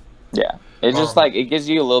 Yeah, it's just it gives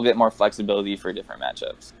you a little bit more flexibility for different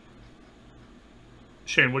matchups.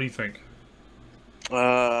 Shane, what do you think?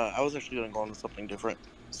 I was actually going to go into something different.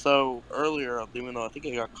 So earlier, even though I think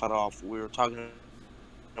it got cut off, we were talking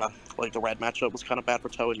about the red matchup was kind of bad for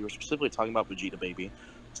Toa, and you were specifically talking about Vegeta Baby.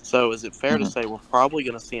 So is it fair to say we're probably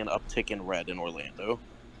going to see an uptick in red in Orlando?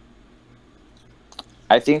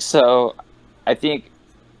 I think so. I think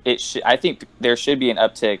I think there should be an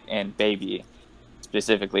uptick in Baby.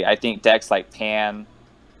 Specifically, I think decks like Pan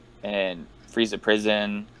and Frieza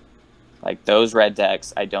Prison, those red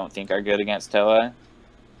decks, I don't think are good against Toa.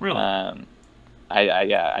 Really?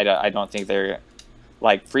 I don't think they're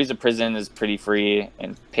Frieza Prison is pretty free,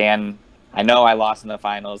 and Pan. I know I lost in the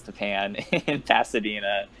finals to Pan in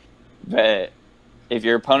Pasadena, but if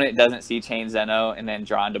your opponent doesn't see Chain Zeno and then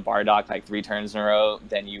draw into Bardock 3 turns in a row,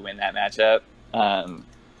 then you win that matchup.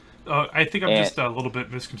 I think I'm just a little bit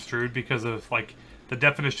misconstrued because of the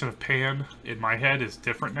definition of Pan in my head is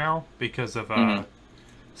different now because of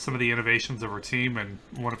some of the innovations of our team and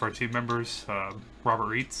one of our team members, Robert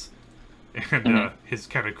Reitz. and his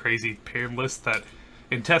kind of crazy pan list that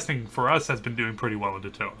in testing for us has been doing pretty well into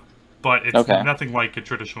Toa. But it's nothing like a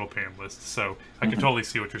traditional pan list, so I can totally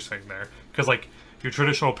see what you're saying there. Because, like, your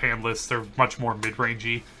traditional pan lists, they're much more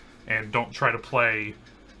mid-rangey and don't try to play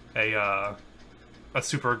a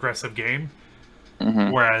super aggressive game.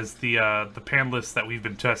 Whereas the pan lists that we've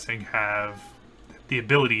been testing have the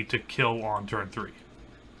ability to kill on turn 3.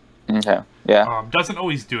 Okay, yeah. Doesn't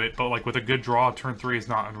always do it, but, like, with a good draw, turn 3 is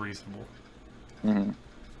not unreasonable.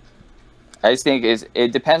 I just think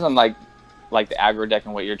it depends on, like the aggro deck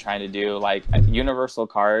and what you're trying to do. Like, universal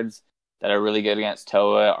cards that are really good against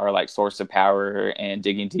Toa are like Source of Power and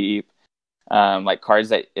Digging Deep. Like cards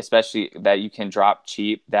that, especially that you can drop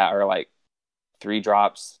cheap, that are like 3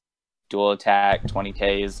 drops, dual attack,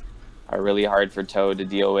 20Ks, are really hard for Toa to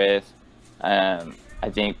deal with. I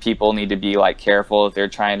think people need to be like careful if they're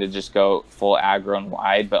trying to just go full aggro and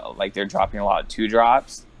wide, but like they're dropping a lot of 2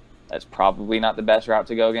 drops. That's probably not the best route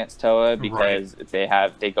to go against Toa, because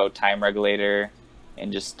they go Time Regulator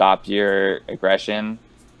and just stop your aggression,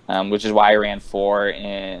 which is why I ran 4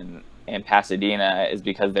 in Pasadena, is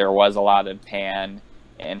because there was a lot of Pan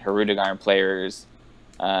and Hirudegarn players,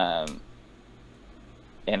 and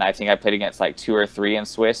I think I played against like 2 or 3 in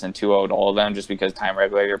Swiss and 2-0'd all of them, just because Time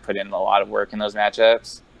Regulator put in a lot of work in those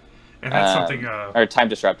matchups. And that's something... or Time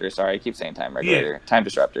Disruptor, sorry, I keep saying Time Regulator. Yeah. Time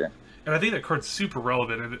Disruptor. And I think that card's super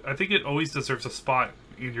relevant, and I think it always deserves a spot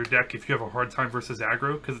in your deck if you have a hard time versus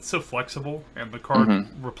aggro, because it's so flexible, and the card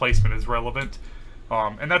replacement is relevant.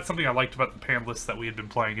 And that's something I liked about the pan list that we had been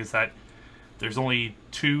playing, is that there's only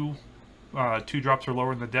 2 drops or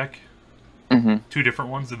lower in the deck, 2 different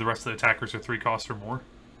ones, and the rest of the attackers are 3 costs or more.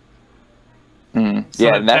 So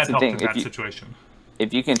yeah, that's the thing. In that situation.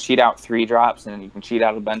 If you can cheat out 3 drops, and you can cheat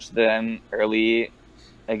out a bunch of them early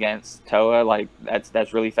against Toa, like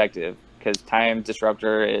that's really effective, because Time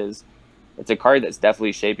Disruptor it's a card that's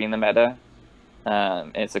definitely shaping the meta,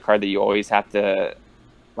 and it's a card that you always have to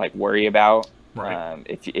like worry about. Right.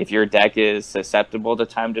 If your deck is susceptible to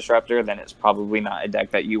Time Disruptor, then it's probably not a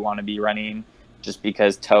deck that you want to be running, just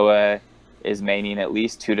because Toa is maining at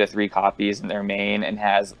least 2 to 3 copies in their main and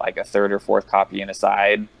has like a 3rd or 4th copy in a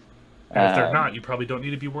side. And if they're not, you probably don't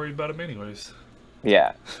need to be worried about them anyways.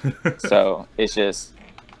 Yeah. So it's just...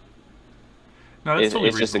 No, that's totally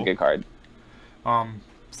it's just a good card. So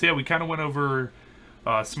yeah, we kind of went over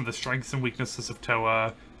some of the strengths and weaknesses of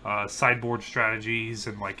Toa, sideboard strategies,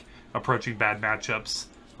 and like approaching bad matchups.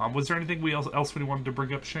 Was there anything else we wanted to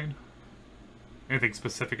bring up, Shane? Anything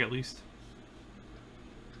specific, at least?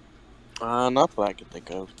 Not that I can think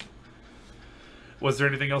of. Was there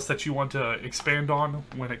anything else that you want to expand on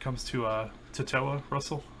when it comes to Toa,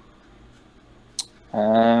 Russell?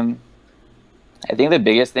 I think the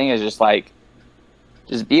biggest thing is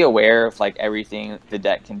just be aware of like everything the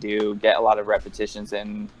deck can do. Get a lot of repetitions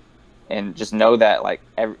in, and just know that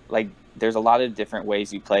there's a lot of different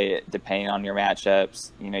ways you play it depending on your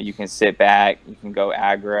matchups. You know, you can sit back, you can go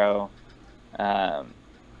aggro.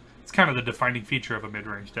 It's kind of the defining feature of a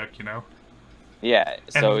mid-range deck, you know? Yeah,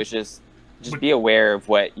 so it's just be aware of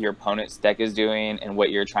what your opponent's deck is doing and what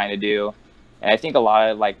you're trying to do. And I think a lot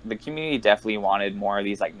of the community definitely wanted more of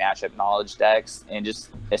these like matchup knowledge decks, and just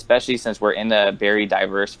especially since we're in a very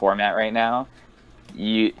diverse format right now,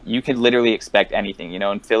 you could literally expect anything. You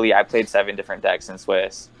know, in Philly, I played 7 different decks in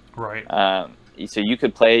Swiss. Right. So you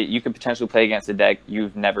could potentially play against a deck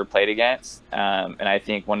you've never played against. And I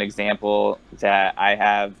think one example that I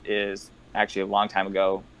have is actually a long time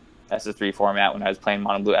ago, SS3 format, when I was playing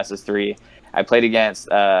Mono Blue SS3. I played against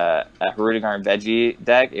a Hirudegarn Veggie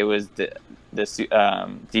deck. It was the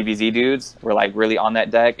DBZ dudes were like really on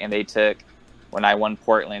that deck, and they took, when I won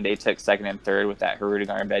Portland, they took 2nd and 3rd with that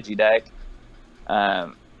Hirudegarn Veggie deck.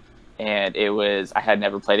 And I had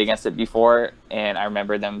never played against it before, and I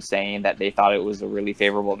remember them saying that they thought it was a really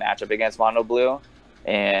favorable matchup against Mono Blue,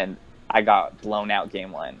 and I got blown out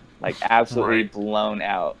game 1, like absolutely blown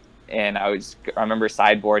out. And I remember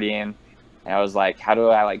sideboarding, and I was like, how do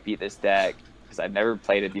I like beat this deck? Because I've never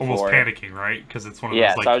played it before. Almost panicking, right? Because it's one of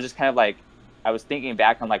those like... so I was just kind of like, I was thinking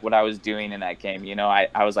back on like what I was doing in that game. You know,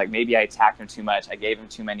 I was like, maybe I attacked him too much. I gave him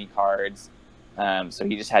too many cards. So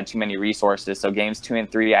he just had too many resources. So games 2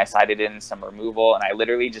 and 3, I sided in some removal, and I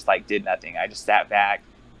literally just like did nothing. I just sat back,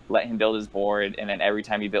 let him build his board, and then every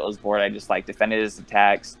time he built his board, I just like defended his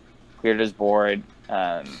attacks, cleared his board,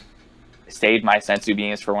 saved my Sensu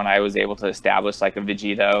beams for when I was able to establish like a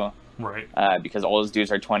Vegito. Right. Because all those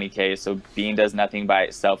dudes are 20k, so Bean does nothing by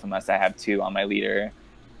itself unless I have 2 on my leader.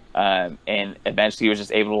 And eventually was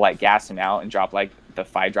just able to like gas him out and drop like the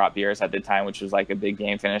 5-drop Beerus at the time, which was like a big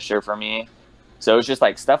game finisher for me. So it's just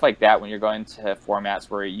like stuff like that when you're going to formats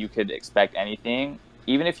where you could expect anything,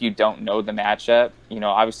 even if you don't know the matchup.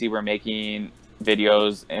 Obviously we're making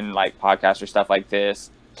videos and like podcasts or stuff like this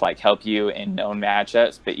to like help you in known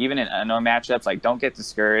matchups, but even in unknown matchups, like don't get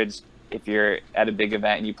discouraged if you're at a big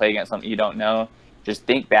event and you play against something you don't know. Just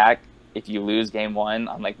think back if you lose game one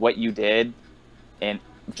on like what you did and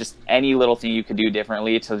just any little thing you could do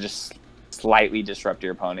differently to just slightly disrupt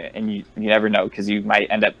your opponent, and you never know, because you might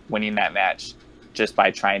end up winning that match just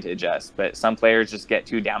by trying to adjust. But some players just get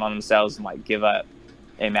too down on themselves and like give up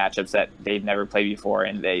in matchups that they've never played before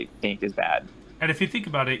and they think is bad. And if you think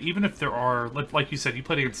about it, even if there are, like you said, you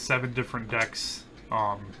played against 7 different decks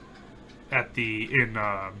in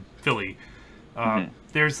Philly.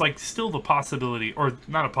 There's like still the possibility, or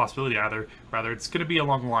not a possibility either, rather it's going to be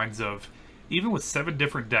along the lines of, even with 7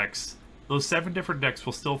 different decks, those 7 different decks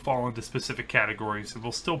will still fall into specific categories and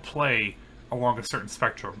will still play along a certain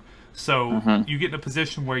spectrum. So you get in a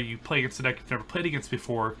position where you play against a deck you've never played against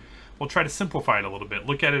before. We'll try to simplify it a little bit.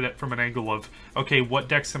 Look at it from an angle of, okay, what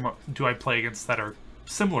decks do I play against that are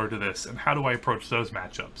similar to this, and how do I approach those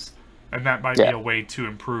matchups? And that might be a way to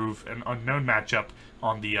improve an unknown matchup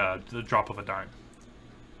on the drop of a dime.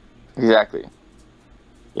 Exactly.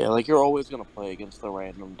 Yeah, like you're always going to play against the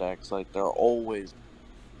random decks. Like they're always...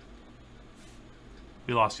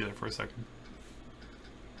 We lost you there for a second.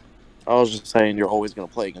 I was just saying you're always going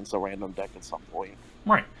to play against a random deck at some point.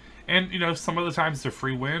 Right. And, some of the times they're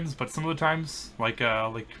free wins, but some of the times, like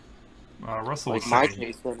Russell was saying... Like my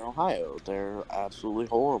case in Ohio, they're absolutely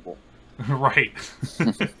horrible. Right.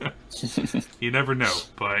 You never know,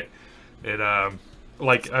 but it,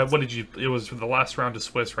 what did you... It was the last round of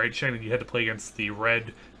Swiss, right, Shannon? You had to play against the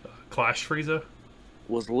red Clash Frieza?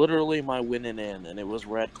 Was literally my winning in, and it was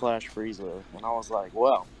red Clash Frieza. And I was like,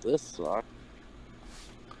 well, this sucks.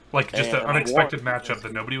 Like, just an unexpected matchup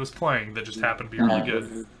that nobody was playing that just happened to be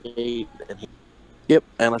really good. Yep,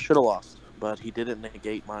 and I should have lost, but he didn't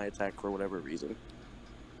negate my attack for whatever reason.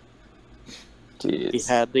 Jeez. He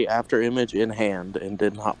had the after image in hand and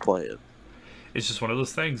did not play it. It's just one of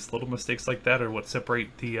those things. Little mistakes like that are what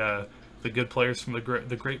separate the good players from the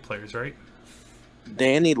great players, right?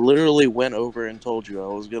 Danny literally went over and told you I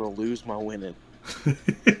was going to lose my winning.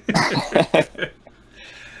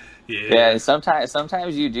 Yeah,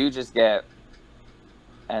 sometimes you do just get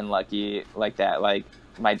unlucky like that. Like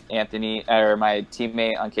my teammate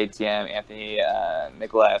on KTM, Anthony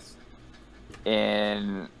Mikulev,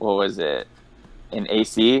 in in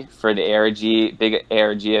AC for the big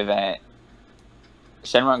ARG event.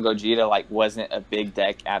 Shenron Gogeta wasn't a big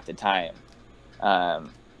deck at the time,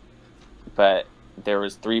 but there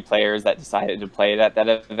was 3 players that decided to play it at that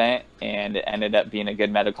event, and it ended up being a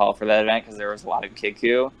good meta call for that event because there was a lot of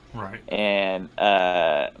Kiku. Right. And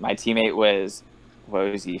my teammate was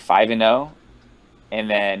 5-0, and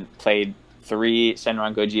then played 3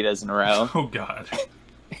 Shenron Gogetas in a row. Oh God.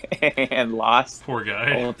 And lost. Poor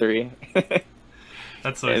guy. All 3.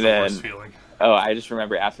 That's always the worst feeling. Oh, I just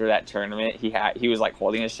remember after that tournament, he was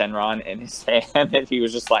holding a Shenron in his hand, and he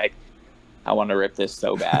was just like, I want to rip this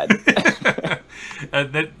so bad.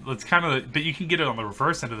 That's kind of, but you can get it on the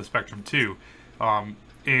reverse end of the spectrum too.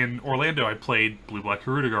 In Orlando, I played Blue Black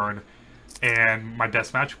Hirudegarn, and my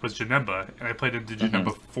best matchup was Janemba, and I played into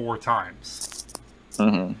Janemba 4 times.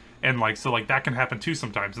 And that can happen too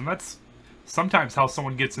sometimes, and that's sometimes how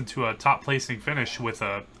someone gets into a top placing finish with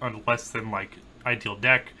a less than ideal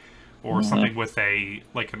deck, or something with an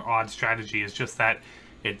odd strategy. Is just that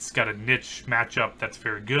it's got a niche matchup that's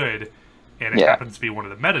very good. And it happens to be one of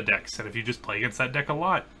the meta decks. And if you just play against that deck a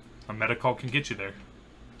lot, a meta call can get you there.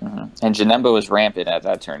 And Janemba was rampant at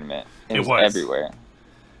that tournament. It was everywhere.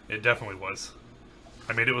 It definitely was.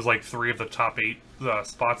 I mean, it was 3 of the top 8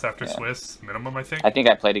 spots after Swiss, minimum, I think. I think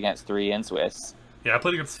I played against 3 in Swiss. Yeah, I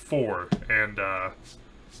played against 4. And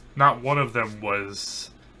not one of them was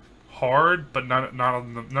hard, but none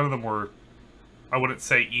of them were, I wouldn't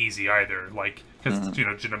say easy either. Because,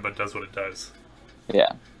 Janemba does what it does.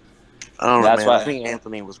 Yeah. I don't know, man. I think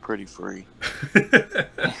Anthony was pretty free.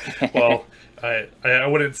 Well, I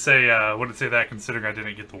wouldn't say that, considering I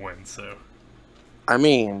didn't get the win. So, I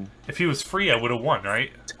mean, if he was free, I would have won,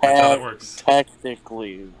 right? That's how it works.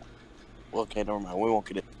 Technically, okay, never mind. We won't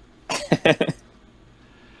get it.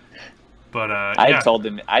 But I told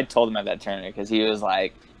him at that tournament because he was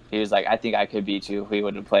like, I think I could beat you if we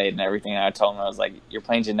would have played and everything. And I told him, I was like, you're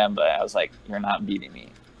playing Janemba. I was like, you're not beating me.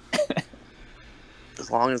 As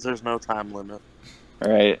long as there's no time limit.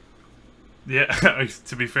 Right. Yeah,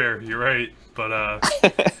 to be fair, you're right. But,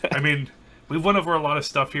 I mean, we've went over a lot of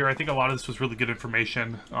stuff here. I think a lot of this was really good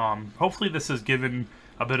information. Hopefully this has given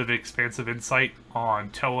a bit of expansive insight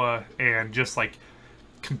on TOA and just like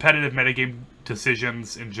competitive metagame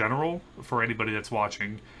decisions in general for anybody that's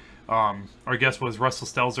watching. Our guest was Russell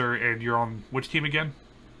Stelzer, and you're on which team again?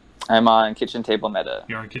 I'm on Kitchen Table Meta.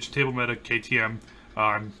 You're on Kitchen Table Meta, KTM.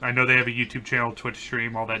 I know they have a YouTube channel, Twitch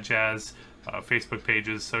stream, all that jazz, Facebook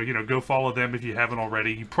pages. So, go follow them if you haven't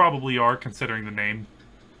already. You probably are, considering the name.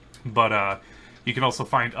 But you can also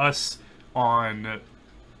find us on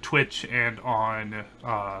Twitch and on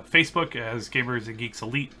Facebook as Gamers and Geeks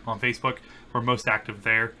Elite on Facebook. We're most active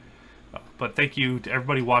there. But thank you to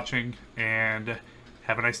everybody watching, and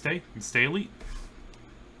have a nice day, and stay elite.